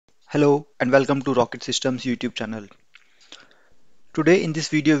Hello and welcome to Rocket Systems YouTube channel. Today in this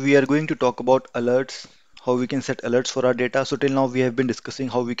video we are going to talk about alerts, how we can set alerts for our data. So till now we have been discussing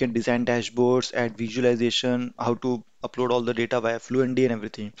how we can design dashboards, add visualization, how to upload all the data via fluentd and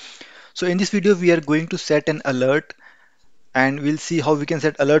everything. So in this video we are going to set an alert and we'll see how we can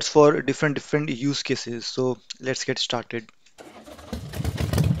set alerts for different use cases. So let's get started.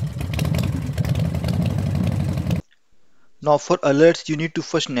 Now for alerts you need to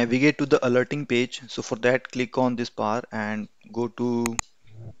first navigate to the alerting page. So for that click on this bar and go to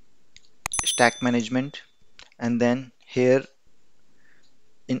stack management, and then here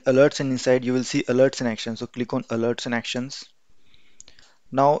in alerts and inside you will see alerts and actions. So click on alerts and actions.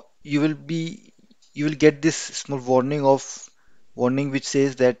 Now you will get this small warning which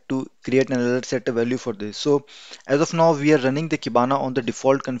says that to create an alert, set a value for this. So as of now we are running the Kibana on the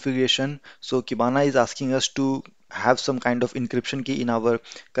default configuration. So Kibana is asking us to have some kind of encryption key in our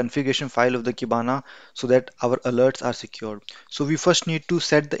configuration file of the Kibana so that our alerts are secured. So we first need to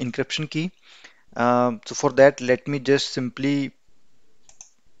set the encryption key. So for that let me just simply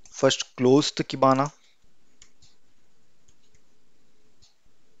first close the Kibana.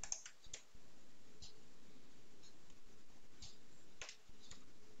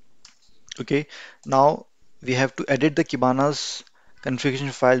 Okay, now we have to edit the Kibana's configuration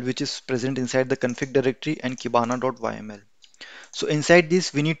file which is present inside the config directory and kibana.yml. So inside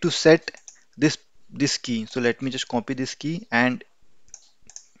this we need to set this key. So let me just copy this key and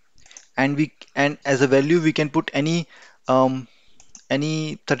as a value we can put any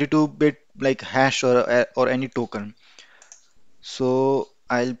 32-bit like hash or any token. So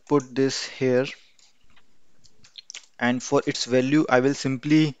I'll put this here, and for its value I will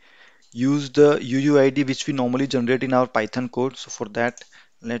simply use the UUID which we normally generate in our Python code. So for that,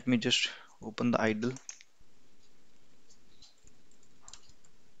 let me just open the idle.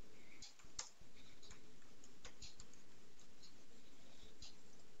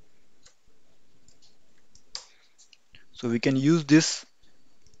 So we can use this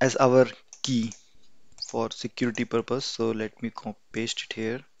as our key for security purpose. So let me paste it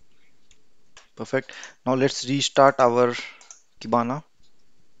here. Perfect. Now let's restart our Kibana.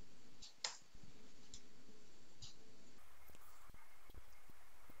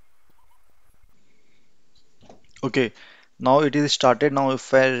 Okay, now it is started. Now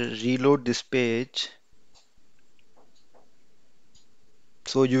if I reload this page,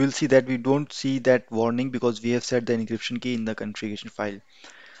 so you will see that we don't see that warning because we have set the encryption key in the configuration file.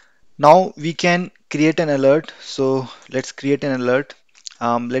 Now we can create an alert. So let's create an alert.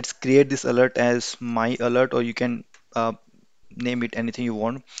 Let's create this alert as my alert, or you can name it anything you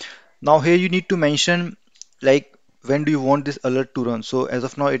want. Now here you need to mention like when do you want this alert to run. So as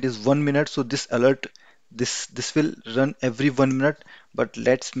of now it is 1 minute. So this alert, this will run every 1 minute, but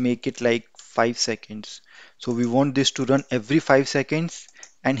let's make it like 5 seconds. So we want this to run every 5 seconds,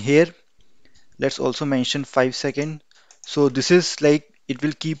 and here let's also mention 5 seconds. So this is like it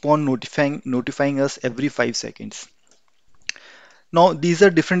will keep on notifying us every 5 seconds. Now these are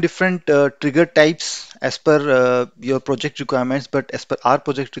different trigger types as per your project requirements, but as per our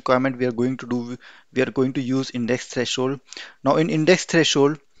project requirement we are going to use index threshold. Now in index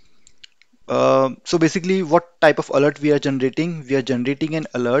threshold, so basically what type of alert we are generating? We are generating an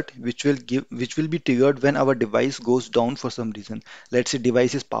alert which will be triggered when our device goes down for some reason. Let's say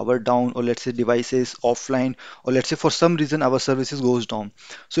device is powered down, or let's say device is offline, or let's say for some reason our services goes down.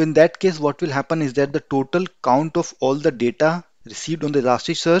 So in that case what will happen is that the total count of all the data received on the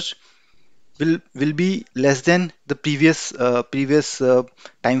Elasticsearch will be less than the previous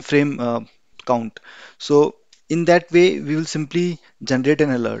time frame count. So in that way we will simply generate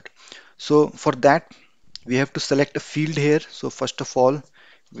an alert. So for that we have to select a field here. So first of all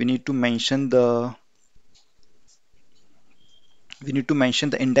we need to mention the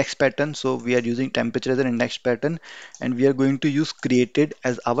index pattern. So we are using temperature as an index pattern, and we are going to use created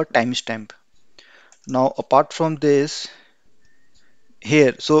as our timestamp. Now apart from this,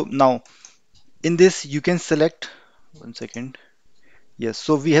 here, so now in this you can select, one second. Yes,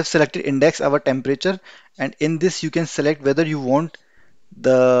 so we have selected index our temperature, and in this you can select whether you want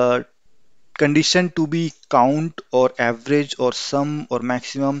the condition to be count or average or sum or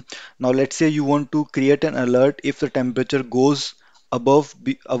maximum. Now let's say you want to create an alert if the temperature goes above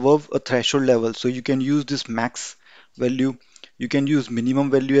a threshold level. So you can use this max value, you can use minimum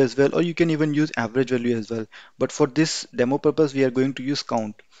value as well, or you can even use average value as well. But for this demo purpose we are going to use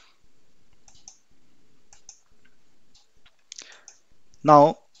count.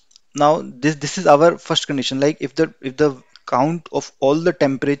 Now this is our first condition. Like if the count of all the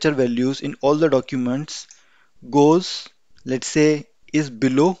temperature values in all the documents goes, let's say is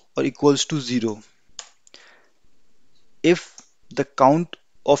below or equals to 0. If the count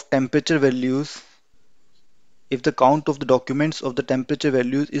of temperature values, if the count of the documents of the temperature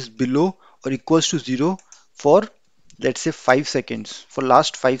values is below or equals to 0 for, let's say, 5 seconds, for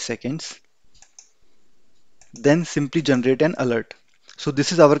last 5 seconds, then simply generate an alert. So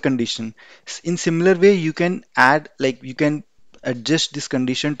this is our condition. In similar way, you can add, like you can adjust this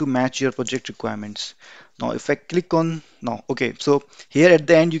condition to match your project requirements. Now, if I click on now, okay, so here at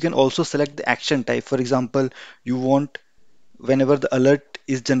the end, you can also select the action type. For example, you want, whenever the alert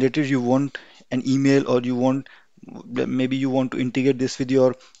is generated, you want an email, or you want, maybe you want to integrate this with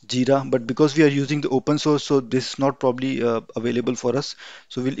your Jira, but because we are using the open source, so this is not probably available for us.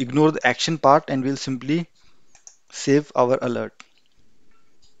 So we'll ignore the action part and we'll simply save our alert.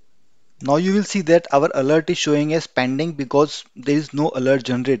 Now you will see that our alert is showing as pending because there is no alert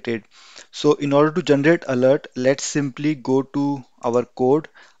generated. So in order to generate alert, let's simply go to our code.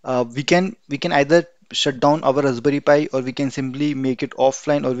 We can either shut down our Raspberry Pi, or we can simply make it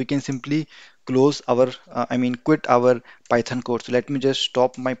offline, or we can simply close our quit our Python code. So let me just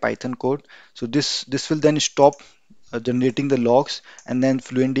stop my Python code. So this will then stop generating the logs, and then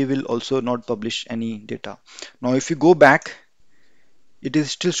fluentd will also not publish any data. Now if you go back, it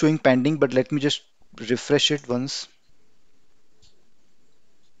is still showing pending, but let me just refresh it once.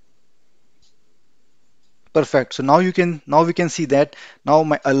 Perfect. So now we can see that now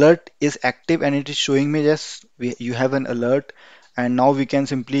my alert is active and it is showing me, yes, you have an alert. And now we can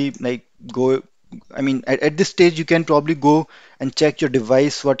simply like go, at this stage you can probably go and check your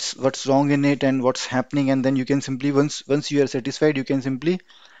device, what's wrong in it and what's happening, and then you can simply, once you are satisfied, you can simply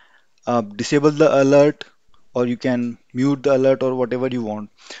disable the alert, or you can mute the alert, or whatever you want.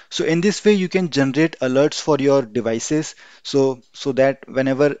 So in this way you can generate alerts for your devices, so that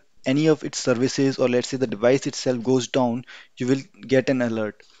whenever any of its services, or let's say the device itself, goes down, you will get an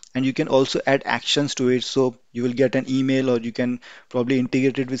alert. And you can also add actions to it, so you will get an email, or you can probably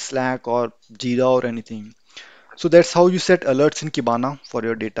integrate it with Slack or Jira or anything. So that's how you set alerts in Kibana for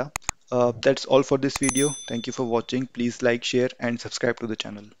your data. That's all for this video. Thank you for watching. Please like, share, and subscribe to the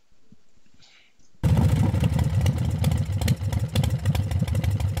channel.